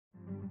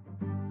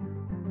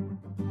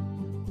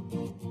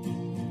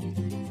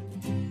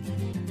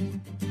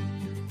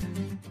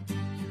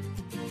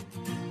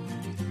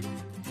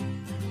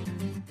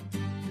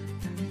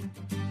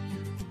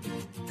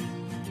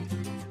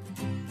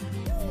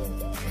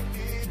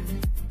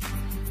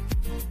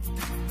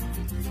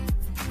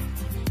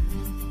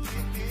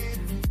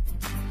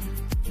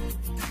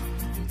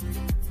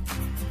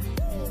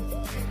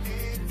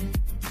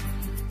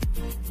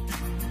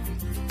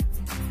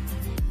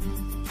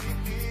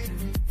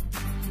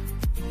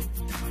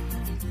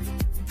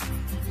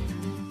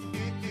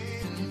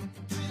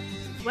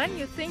When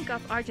you think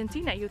of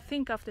Argentina, you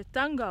think of the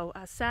tango,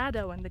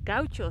 asado and the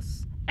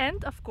gauchos.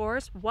 And of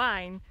course,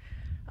 wine.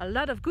 A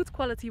lot of good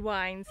quality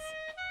wines.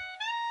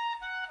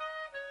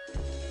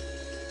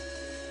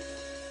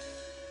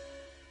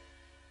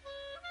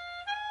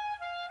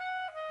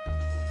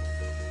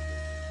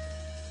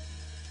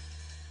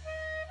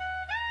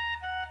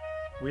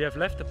 We have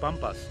left the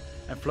Pampas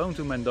and flown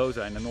to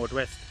Mendoza in the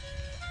northwest,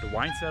 the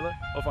wine cellar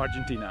of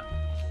Argentina.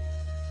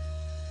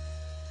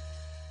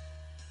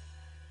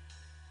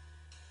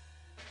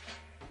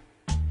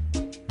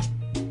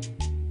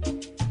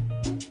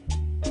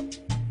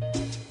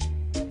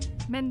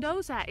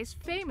 Mendoza is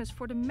famous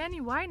for the many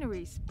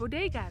wineries,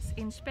 bodegas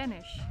in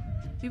Spanish.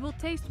 We will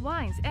taste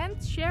wines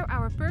and share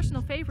our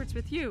personal favorites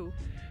with you.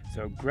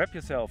 So grab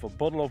yourself a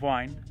bottle of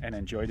wine and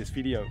enjoy this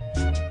video.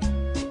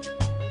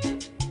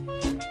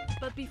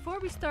 But before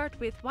we start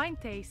with wine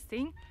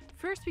tasting,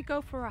 first we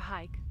go for a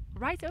hike,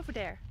 right over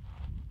there.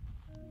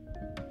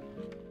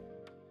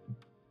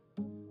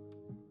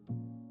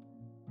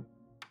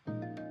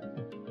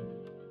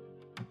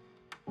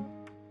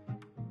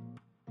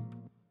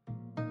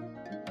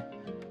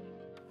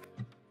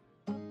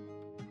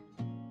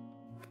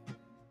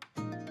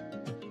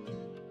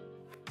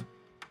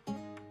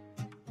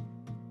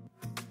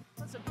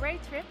 It was a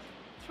great trip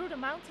through the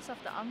mountains of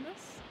the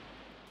Andes.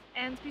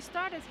 And we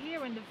started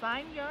here in the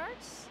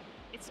vineyards.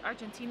 It's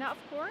Argentina, of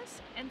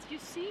course. And you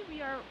see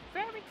we are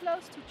very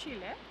close to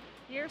Chile.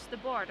 Here's the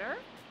border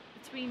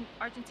between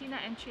Argentina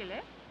and Chile.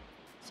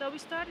 So we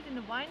started in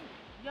the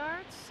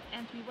vineyards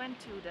and we went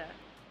to the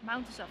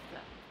mountains of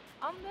the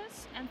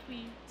Andes and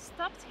we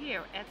stopped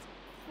here at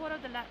Voor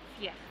de la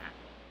Vieja.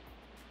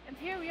 And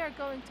here we are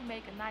going to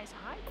make a nice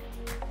hike.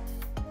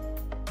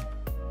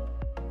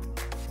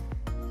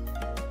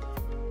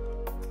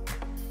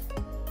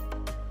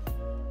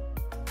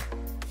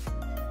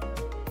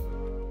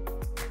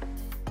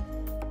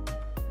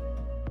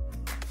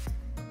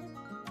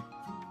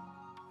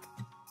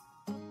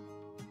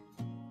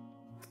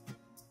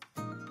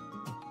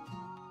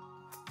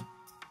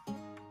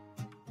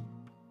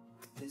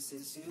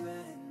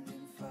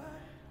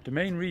 The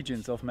main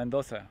regions of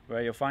Mendoza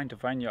where you'll find the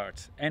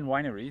vineyards and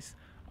wineries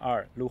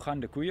are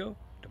Luján de Cuyo,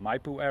 the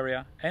Maipú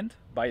area and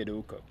Valle de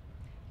Uco.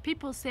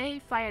 People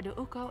say Valle de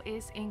Uco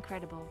is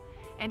incredible,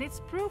 and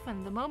it's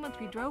proven the moment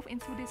we drove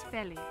into this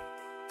valley.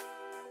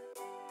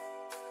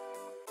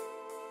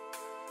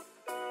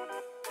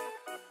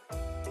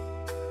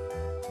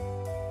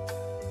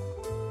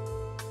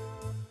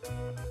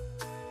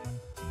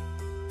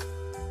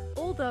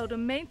 Although the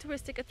main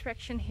touristic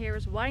attraction here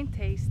is wine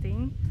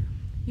tasting,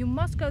 you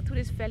must go to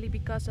this valley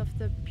because of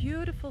the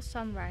beautiful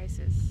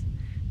sunrises.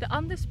 The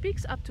Andes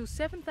peaks up to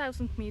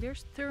 7,000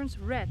 meters turns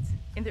red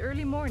in the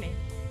early morning.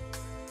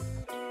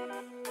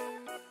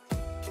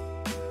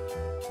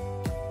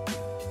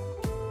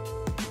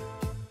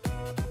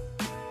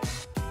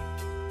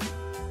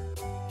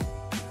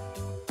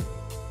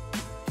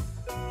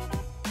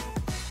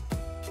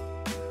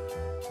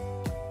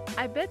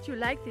 I bet you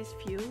like this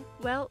view.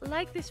 Well,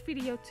 like this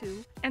video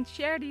too and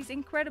share these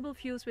incredible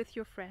views with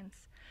your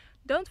friends.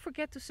 Don't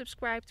forget to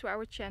subscribe to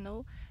our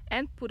channel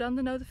and put on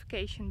the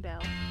notification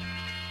bell.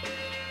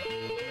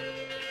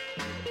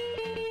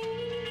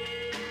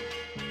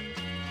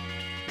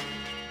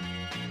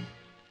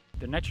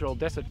 The natural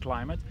desert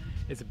climate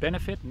is a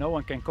benefit no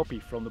one can copy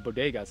from the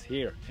bodegas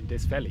here in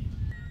this valley.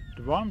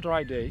 The warm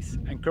dry days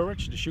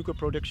encourage the sugar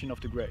production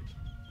of the grape.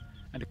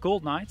 And the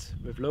cold nights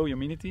with low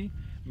humidity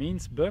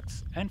means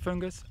bugs and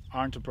fungus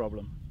aren't a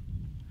problem.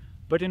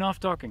 But enough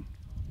talking.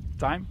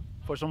 Time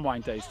for some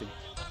wine tasting.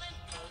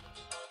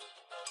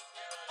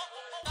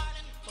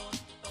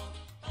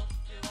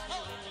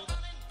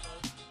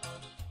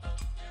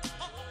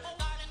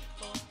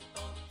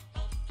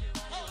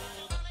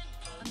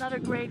 Another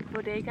great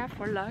bodega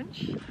for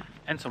lunch.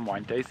 And some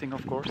wine tasting,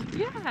 of course.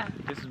 Yeah.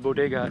 This is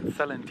Bodega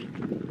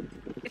Salentien.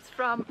 It's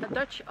from a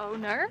Dutch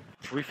owner.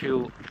 We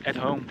feel at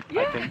home,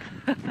 Yeah. I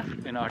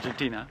think, in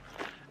Argentina.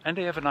 And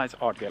they have a nice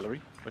art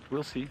gallery, but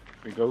we'll see.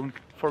 We're going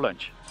for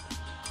lunch.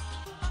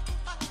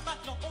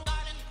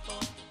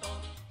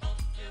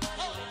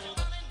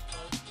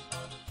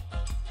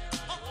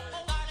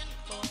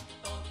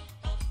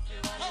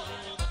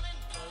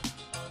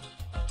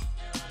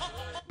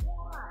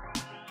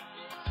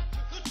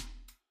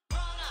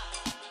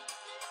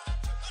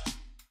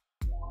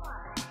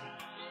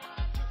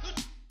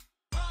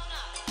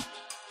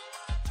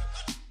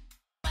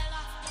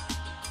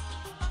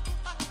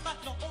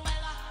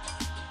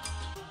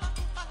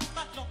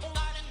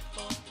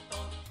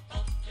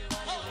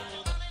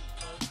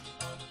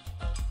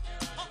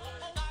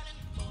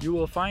 You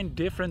will find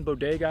different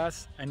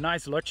bodegas and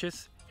nice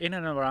lodges in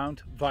and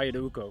around Valle de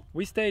Uco.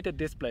 We stayed at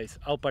this place,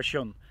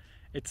 Alpasion.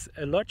 It's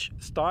a lodge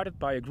started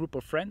by a group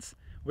of friends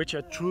which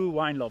are true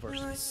wine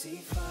lovers.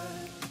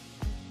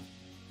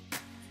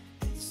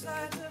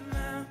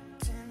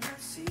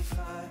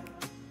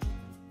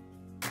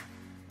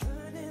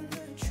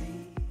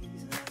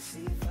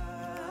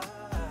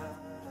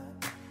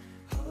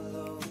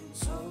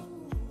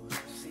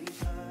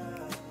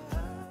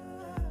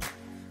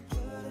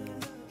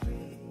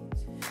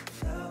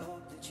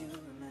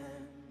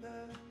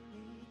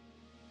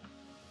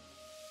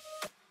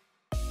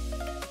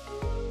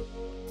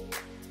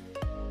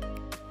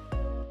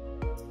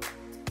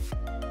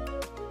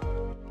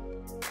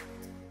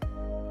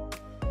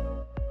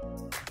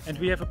 And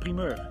we have a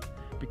primeur,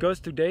 because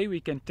today we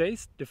can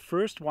taste the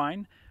first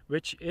wine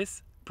which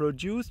is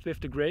produced with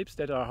the grapes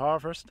that are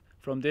harvested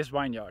from this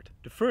vineyard.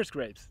 The first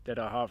grapes that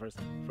are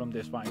harvested from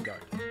this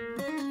vineyard.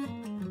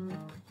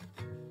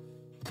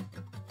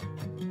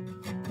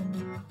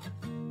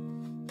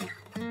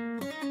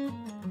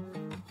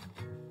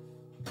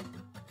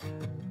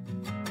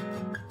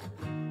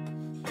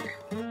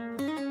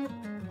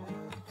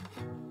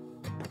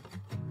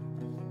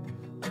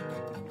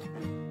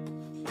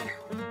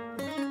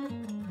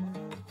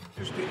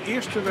 Dus de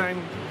eerste wijn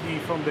die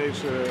van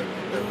deze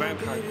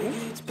wijngaard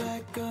komt.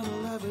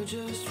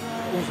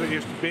 Onze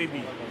eerste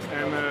baby.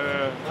 En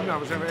nou,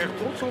 daar zijn we erg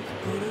trots op.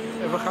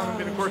 En we gaan hem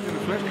binnenkort in de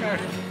fles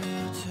krijgen.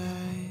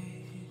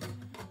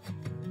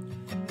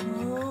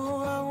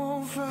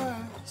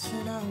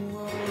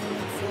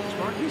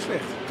 Smaakt niet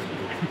slecht.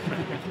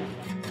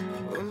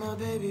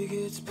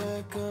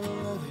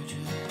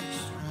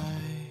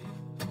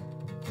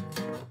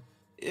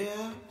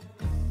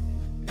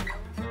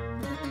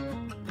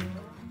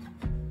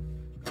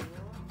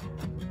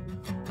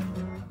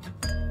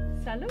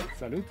 Salut!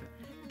 Salut!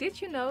 Did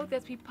you know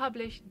that we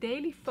publish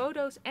daily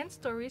photos and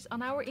stories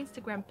on our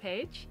Instagram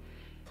page?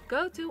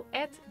 Go to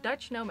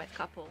 @Dutch Nomad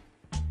Couple.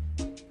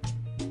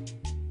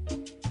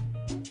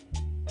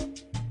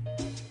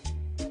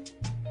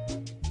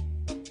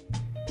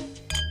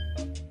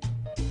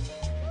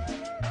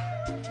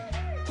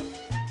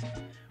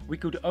 We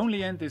could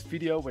only end this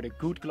video with a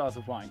good glass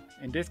of wine.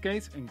 In this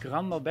case, a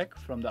Grand Malbec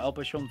from the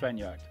Alpasion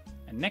vineyard.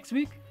 And next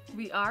week?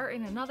 We are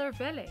in another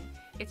valley.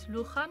 It's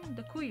Lugan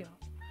de Cuyo.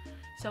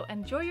 So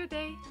enjoy your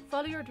day,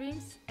 follow your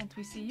dreams, and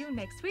we see you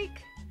next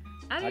week.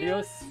 Adios!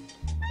 Adios.